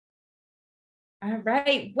All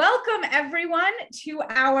right. Welcome everyone to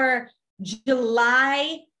our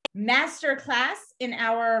July MasterClass in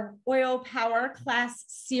our Oil Power class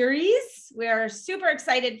series. We are super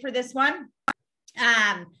excited for this one.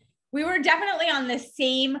 We were definitely on the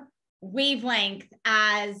same wavelength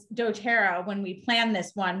as doTERRA when we planned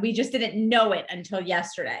this one. We just didn't know it until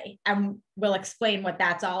yesterday. And we'll explain what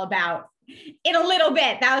that's all about in a little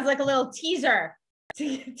bit. That was like a little teaser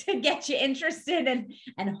to get you interested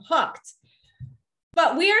and hooked.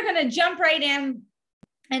 But we are going to jump right in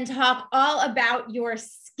and talk all about your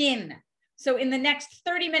skin. So in the next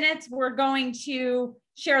 30 minutes, we're going to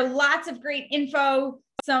share lots of great info,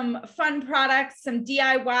 some fun products, some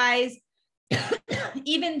DIYs,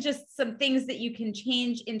 even just some things that you can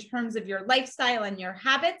change in terms of your lifestyle and your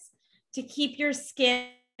habits to keep your skin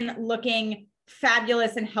looking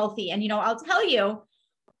fabulous and healthy. And, I'll tell you,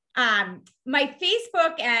 my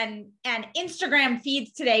Facebook and Instagram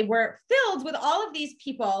feeds today were filled with all of these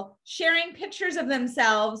people sharing pictures of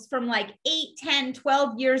themselves from like 8, 10,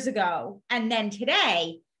 12 years ago. And then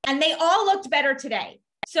today, and they all looked better today.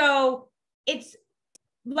 So it's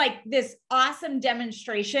like this awesome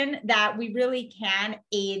demonstration that we really can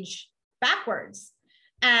age backwards.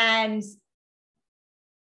 And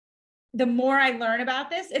the more I learn about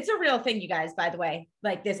this, it's a real thing, you guys, by the way,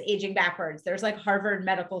 like this aging backwards. There's like Harvard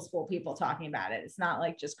Medical School people talking about it. It's not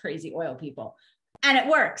like just crazy oil people. And it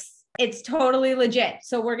works. It's totally legit.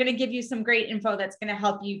 So we're going to give you some great info that's going to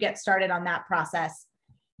help you get started on that process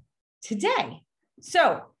today.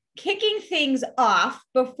 So kicking things off,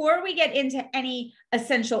 before we get into any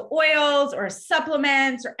essential oils or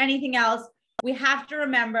supplements or anything else, we have to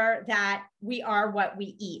remember that we are what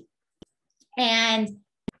we eat. And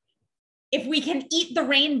if we can eat the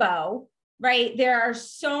rainbow, right, there are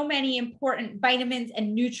so many important vitamins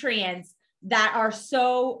and nutrients that are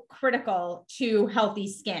so critical to healthy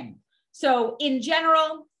skin. So in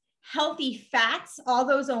general, healthy fats, all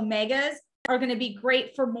those omegas, are going to be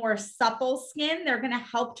great for more supple skin. They're going to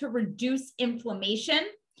help to reduce inflammation.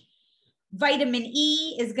 Vitamin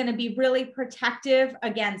E is going to be really protective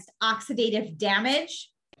against oxidative damage.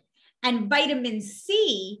 And vitamin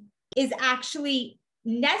C is actually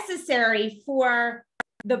necessary for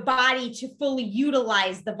the body to fully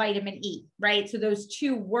utilize the vitamin E, right? So those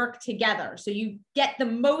two work together. So you get the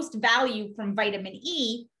most value from vitamin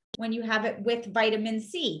E when you have it with vitamin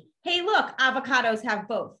C. Hey, look, avocados have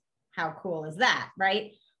both. How cool is that,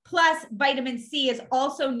 right? Plus, vitamin C is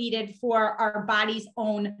also needed for our body's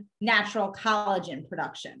own natural collagen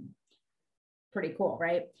production. Pretty cool,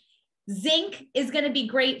 right? Zinc is going to be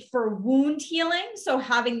great for wound healing, so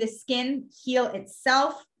having the skin heal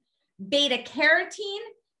itself. Beta carotene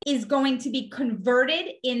is going to be converted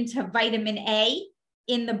into vitamin A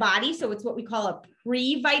in the body, so it's what we call a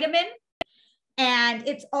pre-vitamin. And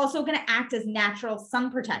it's also going to act as natural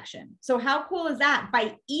sun protection. So how cool is that?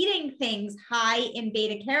 By eating things high in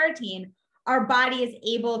beta carotene, our body is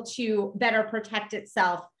able to better protect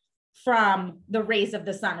itself from the rays of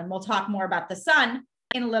the sun. And we'll talk more about the sun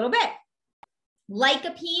in a little bit.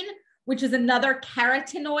 Lycopene, which is another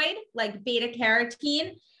carotenoid like beta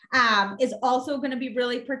carotene, is also going to be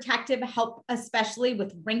really protective, help especially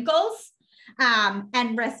with wrinkles.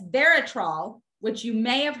 And resveratrol, which you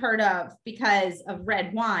may have heard of because of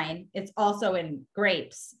red wine, it's also in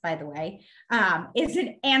grapes, by the way, is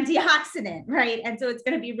an antioxidant, right? And so it's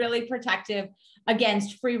going to be really protective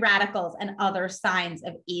against free radicals and other signs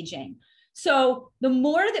of aging. So the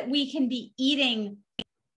more that we can be eating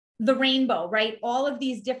the rainbow, right? All of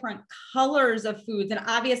these different colors of foods. And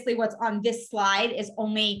obviously what's on this slide is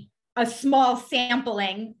only a small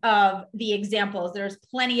sampling of the examples. There's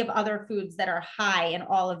plenty of other foods that are high in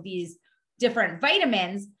all of these different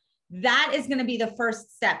vitamins. That is going to be the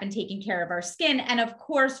first step in taking care of our skin. And of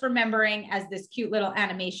course, remembering, as this cute little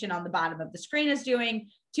animation on the bottom of the screen is doing,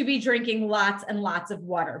 to be drinking lots and lots of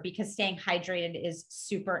water, because staying hydrated is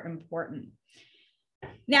super important.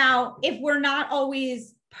 Now, if we're not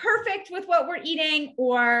always perfect with what we're eating,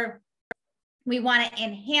 or we want to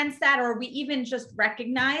enhance that, or we even just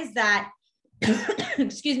recognize that,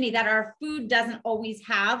 excuse me, that our food doesn't always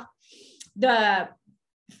have the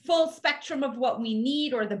full spectrum of what we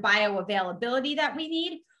need or the bioavailability that we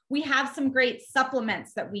need, we have some great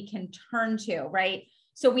supplements that we can turn to, right?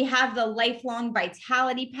 So we have the Lifelong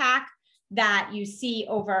Vitality Pack that you see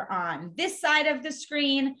over on this side of the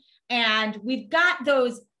screen. And we've got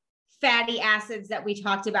those fatty acids that we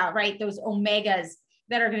talked about, right? Those omegas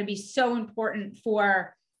that are going to be so important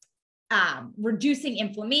for reducing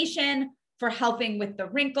inflammation, for helping with the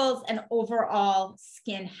wrinkles and overall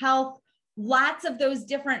skin health. Lots of those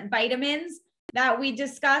different vitamins that we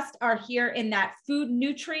discussed are here in that food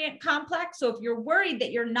nutrient complex. So if you're worried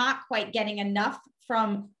that you're not quite getting enough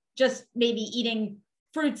from just maybe eating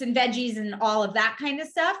fruits and veggies and all of that kind of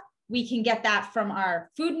stuff, we can get that from our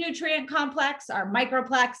food nutrient complex, our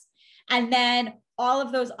microplex, and then all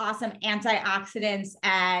of those awesome antioxidants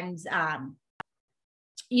and,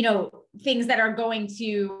 you know, things that are going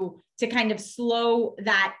to kind of slow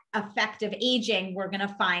that effect of aging, we're going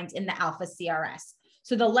to find in the alpha CRS.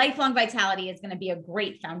 So the lifelong vitality is going to be a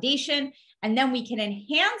great foundation. And then we can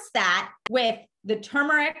enhance that with the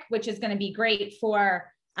turmeric, which is going to be great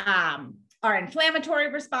for our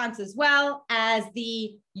inflammatory response, as well as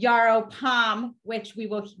the yarrow palm, which we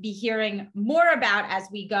will be hearing more about as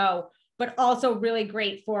we go, but also really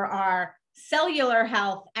great for our cellular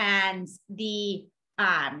health and the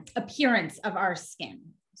appearance of our skin.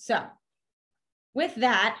 So with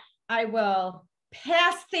that, I will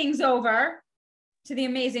pass things over to the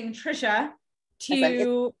amazing Trisha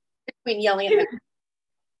to yelling at her.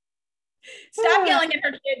 Stop yelling at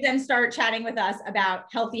her kids and start chatting with us about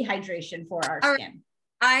healthy hydration for our skin.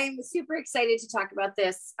 I'm super excited to talk about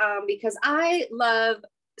this because I love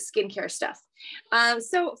skincare stuff.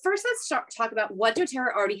 So first, let's talk about what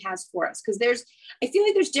doTERRA already has for us, because I feel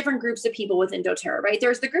like there's different groups of people within doTERRA, right?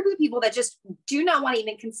 There's the group of people that just do not want to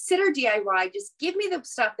even consider DIY. Just give me the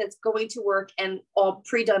stuff that's going to work and all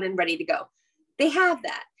pre-done and ready to go. They have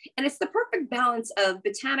that. And it's the perfect balance of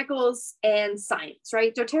botanicals and science,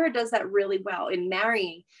 right? doTERRA does that really well in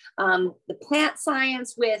marrying the plant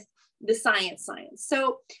science with the science.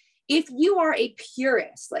 So if you are a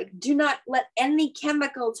purist, like do not let any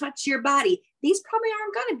chemical touch your body, these probably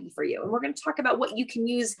aren't going to be for you. And we're going to talk about what you can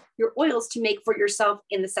use your oils to make for yourself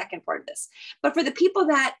in the second part of this. But for the people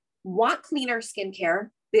that want cleaner skincare,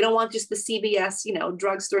 they don't want just the CVS, you know,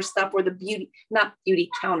 drugstore stuff or the not beauty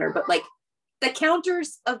counter, but like the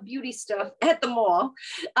counters of beauty stuff at the mall.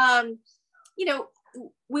 You know,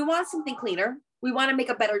 we want something cleaner. We want to make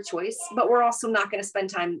a better choice, but we're also not going to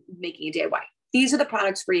spend time making a DIY. These are the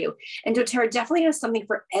products for you. And doTERRA definitely has something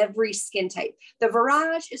for every skin type. The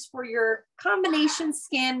Virage is for your combination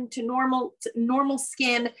skin to normal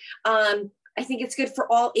skin. I think it's good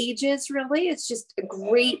for all ages, really. It's just a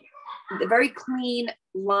great, very clean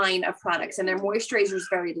line of products, and their moisturizer is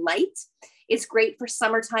very light. It's great for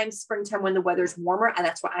summertime, springtime, when the weather's warmer. And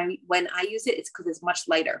that's why when I use it, it's because it's much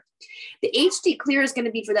lighter. The HD Clear is going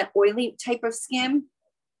to be for that oily type of skin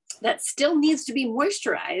that still needs to be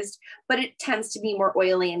moisturized, but it tends to be more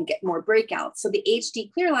oily and get more breakouts. So the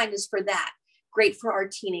HD Clear line is for that. Great for our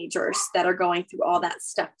teenagers that are going through all that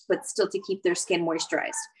stuff, but still to keep their skin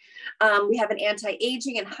moisturized. We have an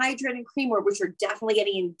anti-aging and hydrating cream, which are definitely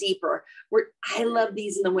getting in deeper. I love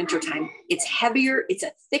these in the wintertime. It's heavier. It's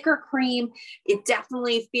a thicker cream. It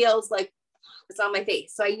definitely feels like it's on my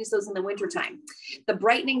face. So I use those in the wintertime. The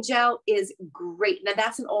brightening gel is great. Now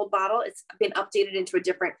that's an old bottle. It's been updated into a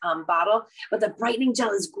different bottle, but the brightening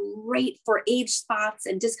gel is great for age spots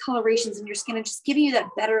and discolorations in your skin and just giving you that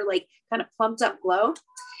better, like kind of plumped up glow.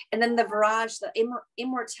 And then the Virage, the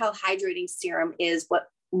Immortelle Hydrating Serum is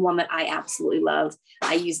one that I absolutely love.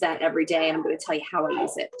 I use that every day, and I'm going to tell you how I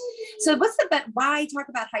use it. So why talk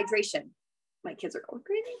about hydration? My kids are going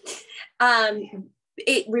crazy.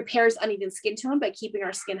 It repairs uneven skin tone by keeping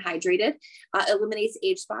our skin hydrated, eliminates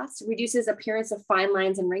age spots, reduces appearance of fine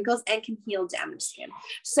lines and wrinkles, and can heal damaged skin.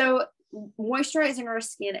 So moisturizing our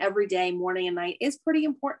skin every day, morning and night, is pretty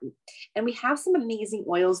important. And we have some amazing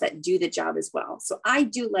oils that do the job as well. So I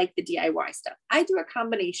do like the DIY stuff. I do a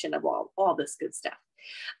combination of all this good stuff.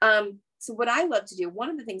 So what I love to do, one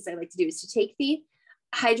of the things I like to do is to take the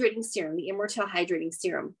hydrating serum, the Immortelle Hydrating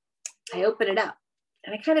Serum. I open it up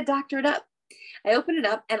and I kind of doctor it up. I open it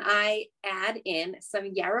up and I add in some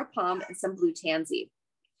yarrow palm and some blue tansy,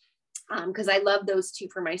 because I love those two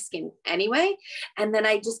for my skin anyway. And then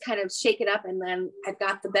I just kind of shake it up, and then I've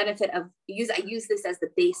got the benefit of I use this as the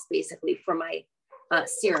base basically for my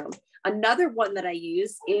serum. Another one that I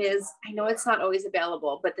use is, I know it's not always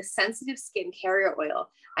available, but the Sensitive Skin Carrier Oil.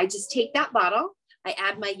 I just take that bottle, I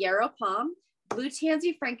add my yarrow palm, blue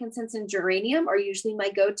tansy, frankincense, and geranium are usually my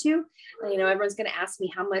go-to. You know, everyone's going to ask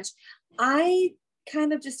me how much. I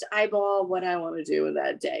kind of just eyeball what I want to do in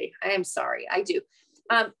that day. I am sorry, I do.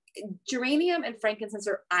 Geranium and frankincense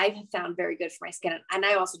I have found very good for my skin. And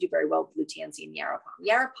I also do very well with blue tansy and yarrow palm.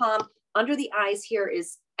 Yarrow palm under the eyes here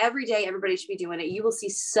is every day. Everybody should be doing it. You will see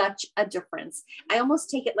such a difference. I almost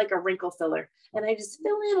take it like a wrinkle filler, and I just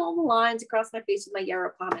fill in all the lines across my face with my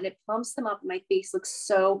yarrow palm, and it plumps them up. And my face looks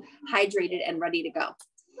so hydrated and ready to go.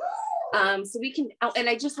 So we can, and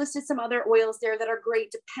I just listed some other oils there that are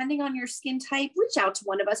great. Depending on your skin type, reach out to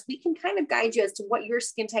one of us. We can kind of guide you as to what your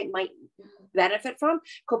skin type might benefit from.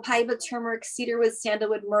 Copaiba, turmeric, cedarwood,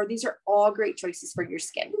 sandalwood, myrrh. These are all great choices for your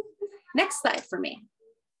skin. Next slide for me.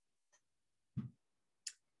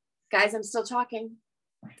 Guys, I'm still talking.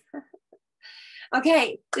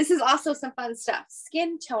 Okay, this is also some fun stuff.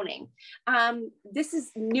 Skin toning. This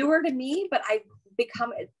is newer to me, but I've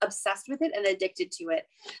become obsessed with it and addicted to it.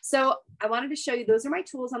 So I wanted to show you, those are my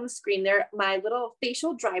tools on the screen. They're my little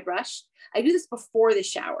facial dry brush. I do this before the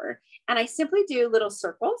shower, and I simply do little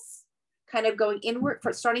circles, kind of going inward,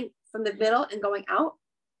 starting from the middle and going out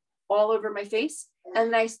all over my face.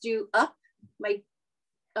 And then I do up my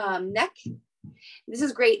neck. This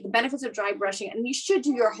is great. The benefits of dry brushing, and you should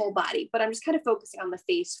do your whole body, but I'm just kind of focusing on the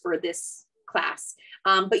face for this class.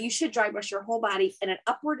 But you should dry brush your whole body in an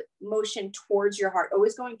upward motion towards your heart,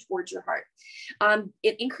 always going towards your heart.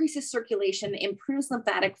 It increases circulation, improves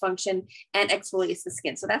lymphatic function, and exfoliates the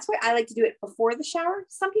skin. So that's why I like to do it before the shower.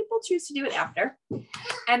 Some people choose to do it after.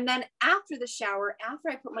 And then after the shower, after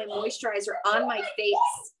I put my moisturizer on my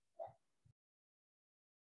face,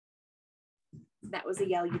 that was a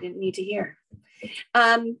yell you didn't need to hear.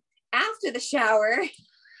 After the shower,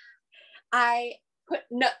 I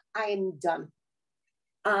am done.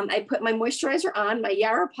 I put my moisturizer on, my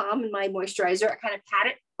Yarrow Palm and my moisturizer. I kind of pat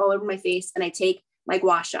it all over my face, and I take my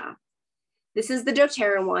gua sha. This is the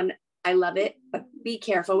doTERRA one. I love it, but be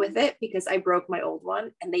careful with it because I broke my old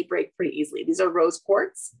one and they break pretty easily. These are rose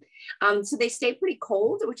quartz. So they stay pretty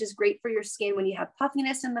cold, which is great for your skin when you have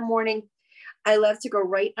puffiness in the morning. I love to go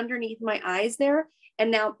right underneath my eyes there. And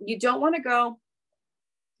now you don't want to go,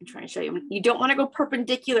 I'm trying to show you, you don't want to go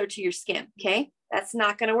perpendicular to your skin, okay? That's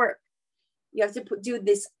not going to work. You have to do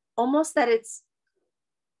this almost that it's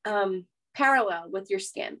parallel with your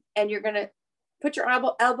skin, and you're going to put your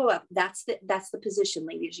elbow up. That's the position,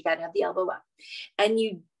 ladies. You got to have the elbow up, and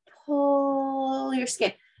you pull your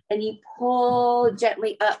skin, and you pull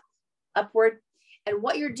gently upward. And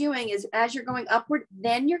what you're doing is, as you're going upward,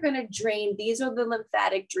 then you're going to drain. These are the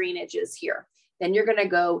lymphatic drainages here. Then you're going to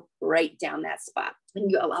go right down that spot. And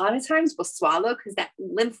you a lot of times will swallow because that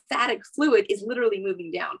lymphatic fluid is literally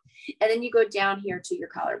moving down. And then you go down here to your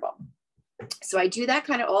collarbone. So I do that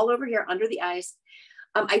kind of all over here under the eyes.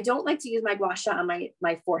 I don't like to use my gua sha on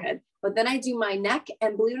my forehead, but then I do my neck,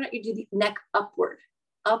 and believe it or not, you do the neck upward,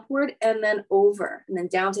 and then over, and then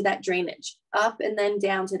down to that drainage, up and then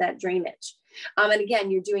down to that drainage. And again,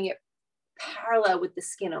 you're doing it parallel with the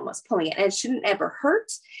skin, almost pulling it. And it shouldn't ever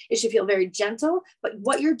hurt. It should feel very gentle. But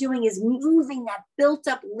what you're doing is moving that built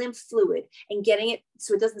up lymph fluid and getting it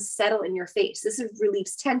so it doesn't settle in your face. This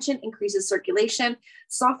relieves tension, increases circulation,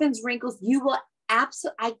 softens wrinkles. You will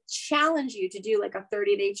I challenge you to do like a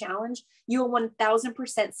 30-day challenge. You will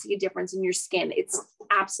 1000% see a difference in your skin. It's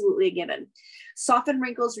absolutely a given. Soften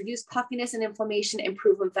wrinkles, reduce puffiness and inflammation,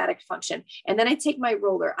 improve lymphatic function. And then I take my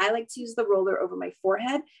roller. I like to use the roller over my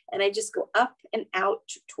forehead, and I just go up and out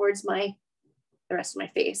towards the rest of my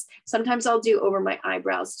face. Sometimes I'll do over my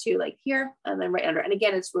eyebrows too, like here, and then right under. And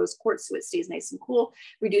again, it's rose quartz, so it stays nice and cool,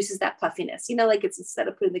 reduces that puffiness, like it's instead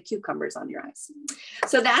of putting the cucumbers on your eyes.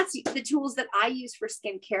 So that's the tools that I use for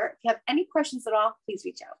skincare. If you have any questions at all, please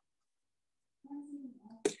reach out.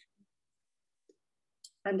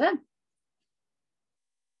 I'm done.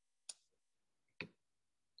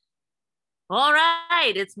 All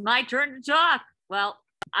right, it's my turn to talk. Well,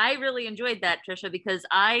 I really enjoyed that, Trisha, because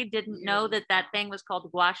I didn't know that thing was called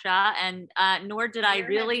gua sha, and nor did I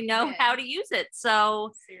really know how to use it.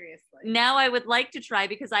 So seriously, now I would like to try,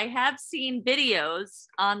 because I have seen videos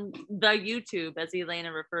on the YouTube, as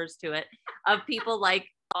Elena refers to it, of people like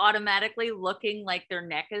automatically looking like their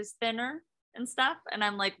neck is thinner and stuff. And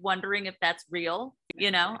I'm like wondering if that's real.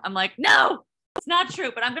 I'm like, no, it's not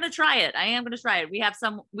true, but I'm going to try it. I am going to try it. We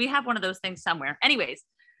have one of those things somewhere. Anyways.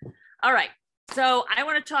 All right. So I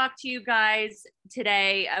want to talk to you guys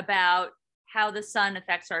today about how the sun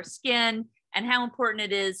affects our skin and how important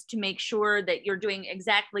it is to make sure that you're doing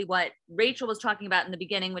exactly what Rachel was talking about in the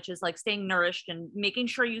beginning, which is like staying nourished and making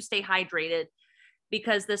sure you stay hydrated,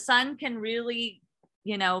 because the sun can really,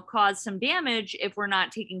 cause some damage if we're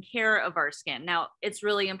not taking care of our skin. Now, it's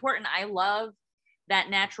really important. I love that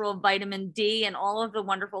natural vitamin D and all of the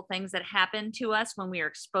wonderful things that happen to us when we are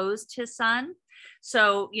exposed to sun.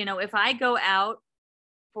 So, if I go out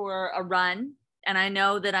for a run and I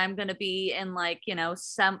know that I'm going to be in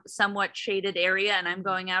somewhat shaded area and I'm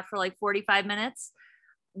going out for like 45 minutes,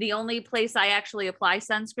 the only place I actually apply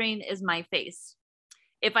sunscreen is my face.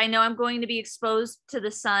 If I know I'm going to be exposed to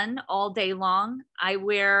the sun all day long, I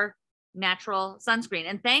wear natural sunscreen.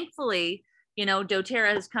 And thankfully, you know,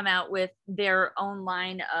 doTERRA has come out with their own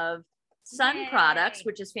line of sun products,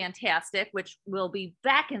 which is fantastic, which will be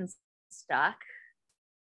back in stock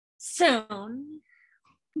soon.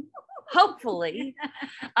 Hopefully.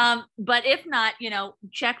 But if not, you know,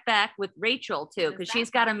 check back with Rachel too, because she's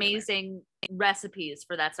got amazing recipes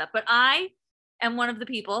for that stuff. But I am one of the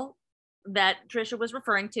people that Trisha was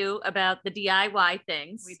referring to about the DIY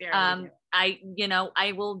things. We barely do.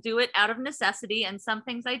 I will do it out of necessity, and some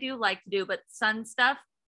things I do like to do, but sun stuff,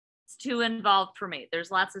 it's too involved for me.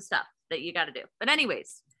 There's lots of stuff that you got to do. But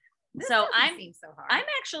anyways, so I'm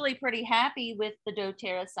actually pretty happy with the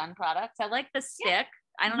doTERRA sun products. I like the stick. Yeah.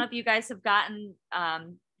 I don't know if you guys have gotten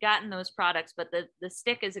those products, but the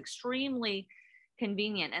stick is extremely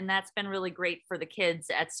convenient, and that's been really great for the kids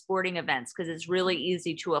at sporting events because it's really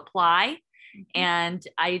easy to apply. And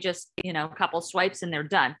I just, you know, a couple swipes and they're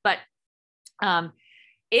done. But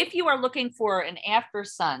if you are looking for an after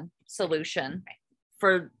sun solution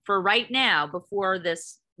for right now, before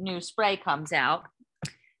this new spray comes out,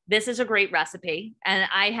 this is a great recipe. And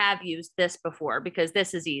I have used this before because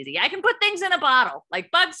this is easy. I can put things in a bottle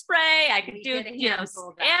like bug spray. I can do, you know,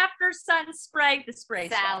 after sun spray, the spray,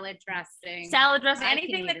 salad dressing,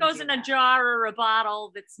 anything that goes in a jar or a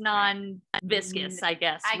bottle that's non-viscous, I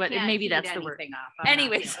guess. But maybe that's the word.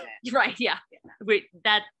 Anyways, right. Yeah. Wait,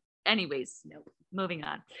 anyways, moving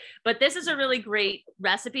on. But this is a really great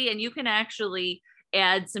recipe, and you can actually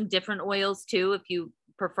add some different oils too, if you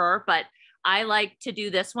prefer. But I like to do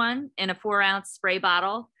this one in a 4-ounce spray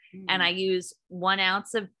bottle, and I use 1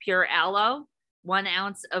 ounce of pure aloe, 1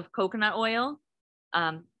 ounce of coconut oil,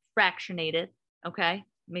 fractionated. Okay.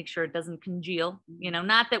 Make sure it doesn't congeal, you know,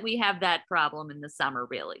 not that we have that problem in the summer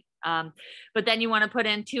really. But then you want to put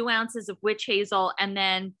in 2 ounces of witch hazel. And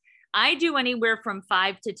then I do anywhere from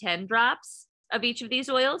 5 to 10 drops of each of these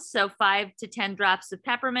oils. So 5 to 10 drops of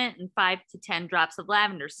peppermint and 5 to 10 drops of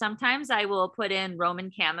lavender. Sometimes I will put in Roman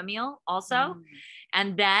chamomile also.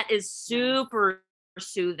 And that is super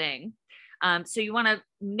soothing. So you want to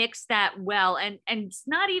mix that well. And it's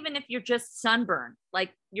not even if you're just sunburned,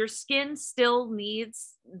 like your skin still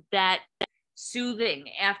needs that soothing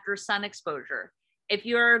after sun exposure. If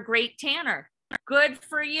you're a great tanner, good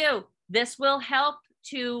for you. This will help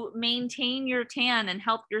to maintain your tan and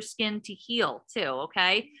help your skin to heal too.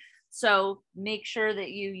 Okay. So make sure that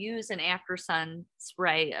you use an after sun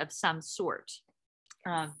spray of some sort.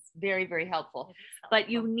 Very, very helpful. But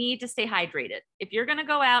you need to stay hydrated. If you're going to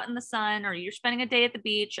go out in the sun or you're spending a day at the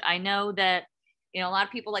beach, I know that, you know, a lot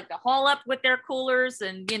of people like to haul up with their coolers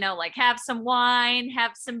and, you know, like have some wine,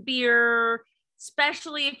 have some beer,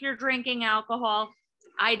 especially if you're drinking alcohol.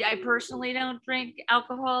 I personally don't drink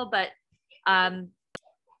alcohol, but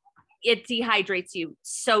it dehydrates you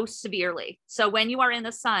so severely. So when you are in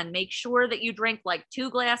the sun, make sure that you drink like 2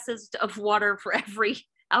 glasses of water for every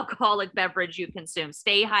alcoholic beverage you consume.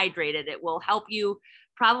 Stay hydrated. It will help you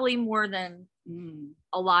probably more than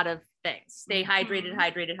a lot of things. Stay hydrated,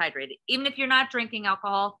 hydrated, hydrated. Even if you're not drinking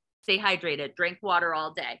alcohol, stay hydrated. Drink water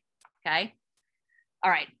all day. Okay. All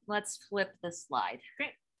right. Let's flip the slide.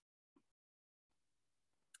 Great.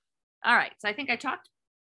 All right. So I think I talked.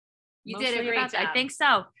 You did a great job. I think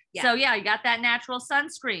so. Yeah. So yeah, you got that natural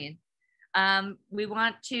sunscreen. We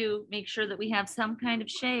want to make sure that we have some kind of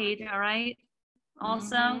shade. All right.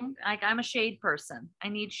 Also, like I'm a shade person. I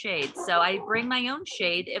need shade. So I bring my own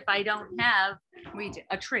shade if I don't have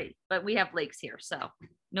a tree, but we have lakes here. So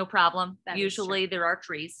no problem. Usually there are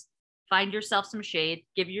trees. Find yourself some shade,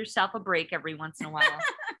 give yourself a break every once in a while,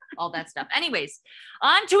 all that stuff. Anyways,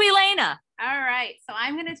 on to Elena. All right. So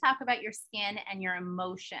I'm going to talk about your skin and your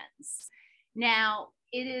emotions. Now,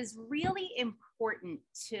 it is really important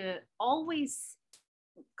to always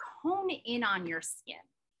hone in on your skin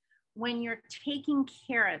when you're taking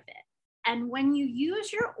care of it. And when you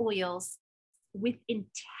use your oils with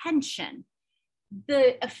intention,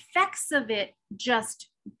 the effects of it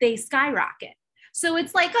they skyrocket. So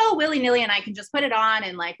it's like, oh, willy-nilly, and I can just put it on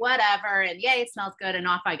and like whatever, and yay, it smells good, and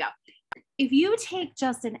off I go. If you take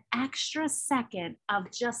just an extra second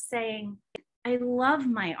of just saying, I love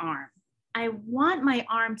my arm. I want my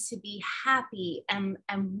arm to be happy and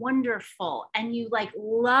wonderful, and you like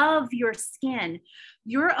love your skin,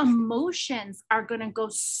 your emotions are going to go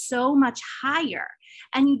so much higher.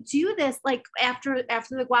 And you do this like after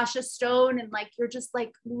the gua sha stone, and like you're just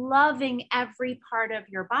like loving every part of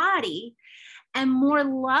your body, and more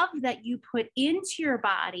love that you put into your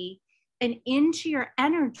body and into your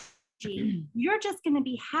energy, you're just going to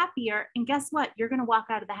be happier. And guess what? You're going to walk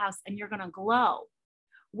out of the house and you're going to glow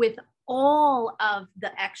with all of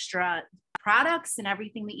the extra products and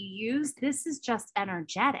everything that you use. This is just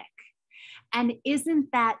energetic. And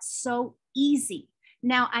isn't that so easy?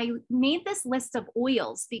 Now, I made this list of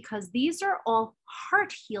oils because these are all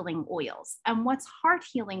heart healing oils. And what's heart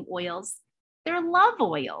healing oils? They're love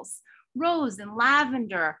oils, rose and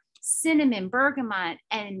lavender, cinnamon, bergamot,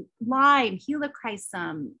 and lime,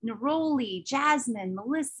 helichrysum, neroli, jasmine,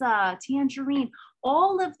 melissa, tangerine.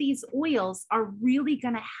 All of these oils are really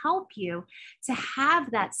going to help you to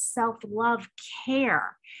have that self-love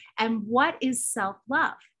care. And what is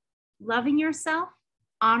self-love? Loving yourself,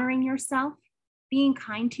 honoring yourself, being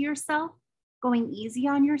kind to yourself, going easy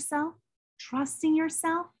on yourself, trusting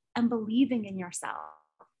yourself, and believing in yourself.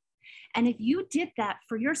 And if you did that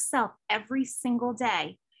for yourself every single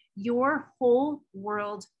day, your whole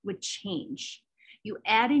world would change. You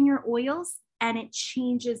add in your oils and it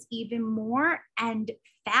changes even more and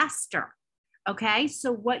faster. Okay,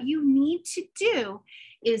 so what you need to do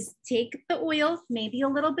is take the oil, maybe a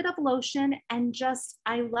little bit of lotion, and just,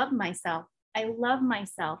 I love myself. I love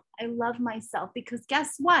myself. I love myself. Because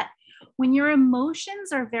guess what? When your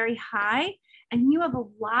emotions are very high and you have a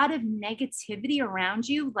lot of negativity around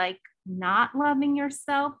you, like not loving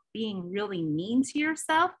yourself, being really mean to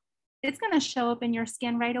yourself, it's going to show up in your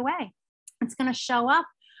skin right away. It's going to show up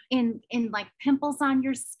in like pimples on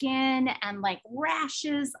your skin and like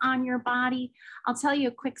rashes on your body. I'll tell you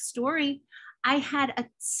a quick story. I had a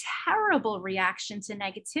terrible reaction to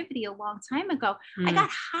negativity a long time ago. I got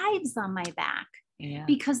hives on my back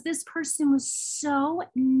because this person was so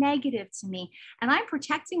negative to me, and I'm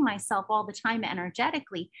protecting myself all the time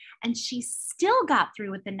energetically. And she still got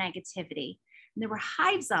through with the negativity. And there were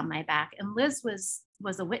hives on my back, and Liz was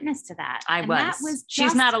a witness to that. That was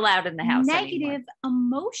She's not allowed in the house negative anymore.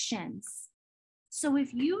 Emotions. So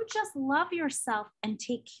if you just love yourself and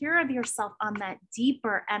take care of yourself on that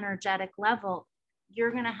deeper energetic level,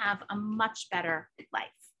 you're going to have a much better life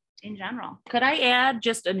in general. Could I add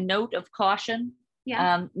just a note of caution?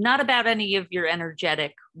 Yeah. Not about any of your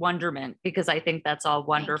energetic wonderment, because I think that's all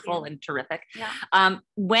wonderful and terrific. Yeah.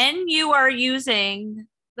 When you are using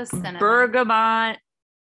The cinnamon. bergamot,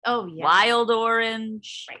 yeah. wild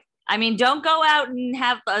orange, Right. I mean, don't go out and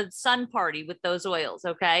have a sun party with those oils,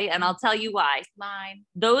 okay? And I'll tell you why. Lime.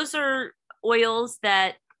 Those are oils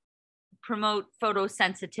that promote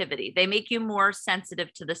photosensitivity. They make you more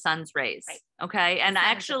sensitive to the sun's rays, Right. okay? And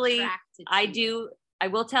actually, I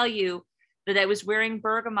will tell you that I was wearing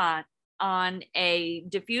bergamot on a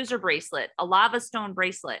diffuser bracelet, a lava stone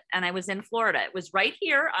bracelet, and I was in Florida. It was right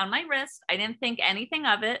here on my wrist. I didn't think anything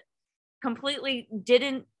of it. Completely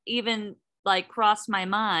didn't even like cross my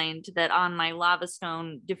mind that on my lava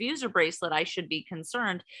stone diffuser bracelet, I should be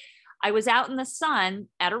concerned. I was out in the sun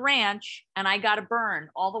at a ranch and I got a burn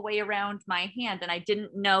all the way around my hand, and I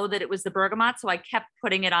didn't know that it was the bergamot. So I kept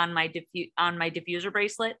putting it on my diffuser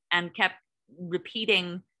bracelet and kept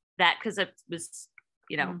repeating that, because it was,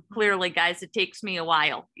 clearly, guys, it takes me a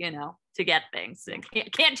while, to get things. I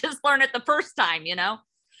can't just learn it the first time,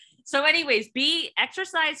 So anyways,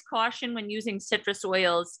 exercise caution when using citrus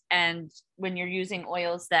oils and when you're using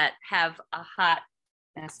oils that have a hot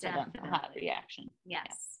reaction. Yes.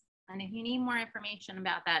 Yeah. And if you need more information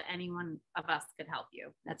about that, anyone of us could help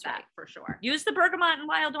you. That's right. For sure. Use the bergamot and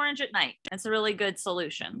wild orange at night. That's a really good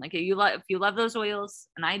solution. Like if you love those oils,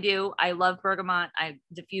 and I do, I love bergamot. I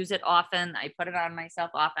diffuse it often. I put it on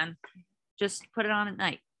myself often. Just put it on at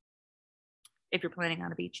night if you're planning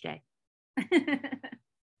on a beach day.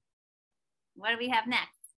 What do we have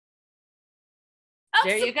next? Oh,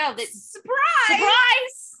 there you go.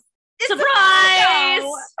 Surprise! Surprise!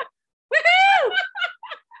 Woohoo!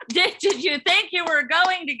 Did you think you were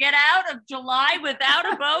going to get out of July without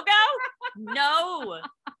a BOGO? No,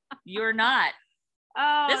 you're not.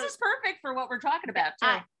 This is perfect for what we're talking about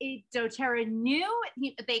too. doTERRA knew.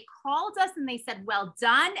 They called us and they said, "Well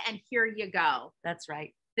done," and here you go. That's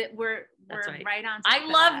right. That we're right on top. I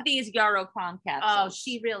love these Yarrow Calm capsules. Oh,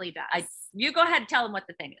 she really does. You go ahead and tell them what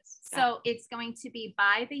the thing is. So it's going to be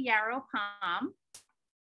by the Yarrow Calm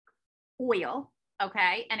oil.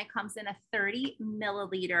 Okay. And it comes in a 30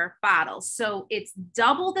 milliliter bottle. So it's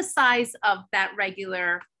double the size of that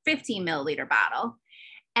regular 15 milliliter bottle.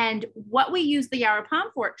 And what we use the Yarrow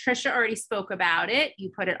Calm for, Trisha already spoke about it.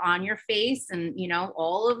 You put it on your face and,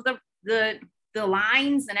 all of the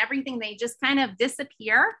lines and everything, they just kind of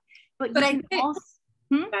disappear. But I think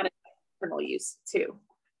that is personal use too.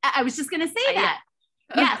 I was just going to say that.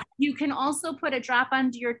 Yes, you can also put a drop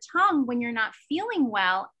under your tongue when you're not feeling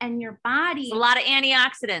well, and your body. It's a lot of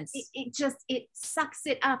antioxidants. It sucks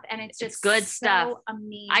it up, and it's just good so stuff.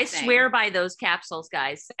 Amazing. I swear by those capsules,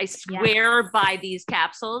 guys. I swear by these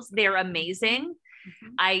capsules. They're amazing.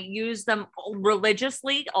 Mm-hmm. I use them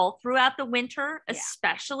religiously all throughout the winter,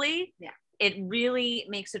 especially. Yeah. it really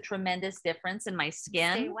makes a tremendous difference in my Stay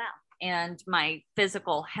skin well. and my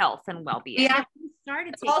physical health and well-being. Yeah.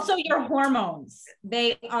 Started Also your hormones.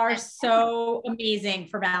 They are so amazing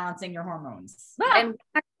for balancing your hormones. And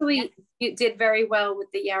actually, you did very well with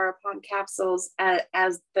the Yarrow Palm capsules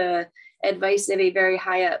as the advice of a very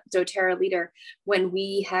high up doTERRA leader. When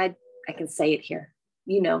we had, I can say it here,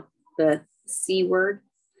 you know, the C word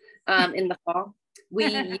in the fall, we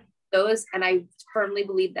used those, and I firmly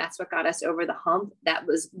believe that's what got us over the hump. That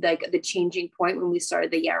was like the changing point when we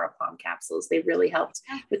started the Yarrow Palm capsules. They really helped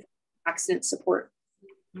with antioxidant support.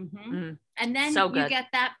 And then So you good. get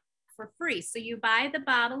that for free. So you buy the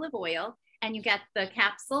bottle of oil and you get the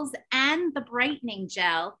capsules and the brightening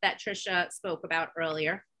gel that Trisha spoke about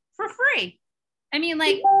earlier for free. I mean,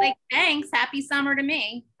 like thanks, happy summer to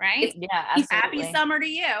me, right? Yeah, absolutely. Happy summer to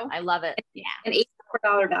you. I love it. Yeah. An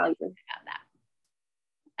 $84 value. Have that.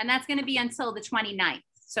 And that's going to be until the 29th.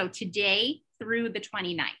 So today through the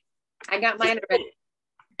 29th. I got mine already.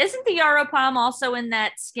 Isn't the Yarrow Palm also in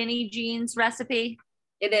that skinny jeans recipe?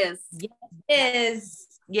 It is. It is.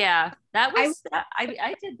 Yeah, that was,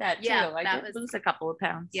 I did that too. Yeah, I that did was- lose a couple of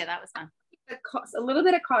pounds. Yeah, that was fun. A little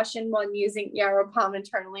bit of caution when using Yarrow Palm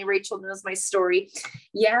internally. Rachel knows my story.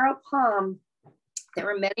 Yarrow Palm, there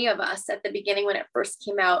were many of us at the beginning when it first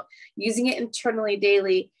came out, using it internally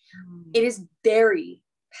daily. It is very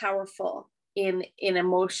powerful in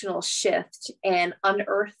emotional shift and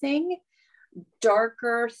unearthing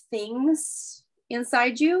darker things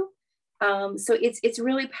inside you. So it's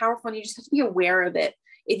really powerful, and you just have to be aware of it.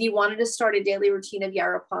 If you wanted to start a daily routine of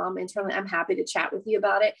Yarrow Palm internally, I'm happy to chat with you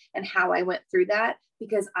about it and how I went through that,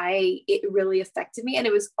 because it really affected me, and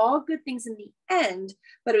it was all good things in the end,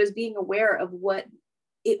 but it was being aware of what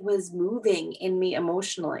it was moving in me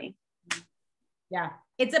emotionally. Yeah.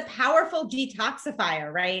 It's a powerful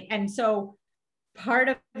detoxifier, right? And so part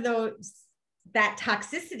of that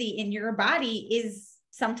toxicity in your body is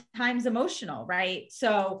sometimes emotional, right?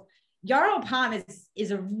 So Yarrow Palm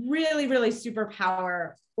is a really, really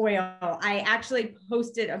superpower oil. I actually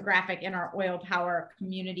posted a graphic in our Oil Power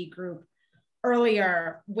community group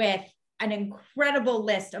earlier with an incredible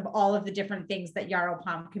list of all of the different things that Yarrow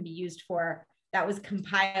Palm can be used for. That was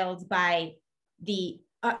compiled by the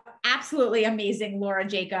absolutely amazing Laura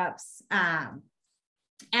Jacobs.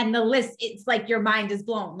 And the list, it's like your mind is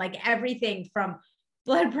blown, like everything from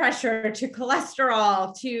blood pressure to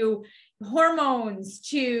cholesterol to hormones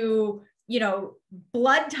to,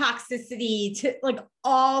 blood toxicity to like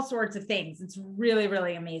all sorts of things. It's really,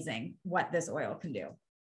 really amazing what this oil can do.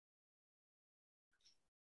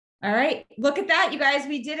 All right, look at that, you guys,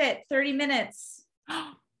 we did it, 30 minutes.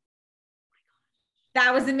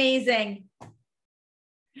 That was amazing.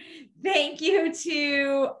 Thank you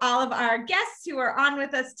to all of our guests who are on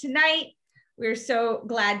with us tonight. We're so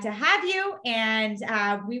glad to have you, and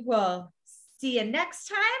we will see you next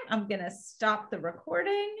time. I'm going to stop the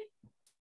recording.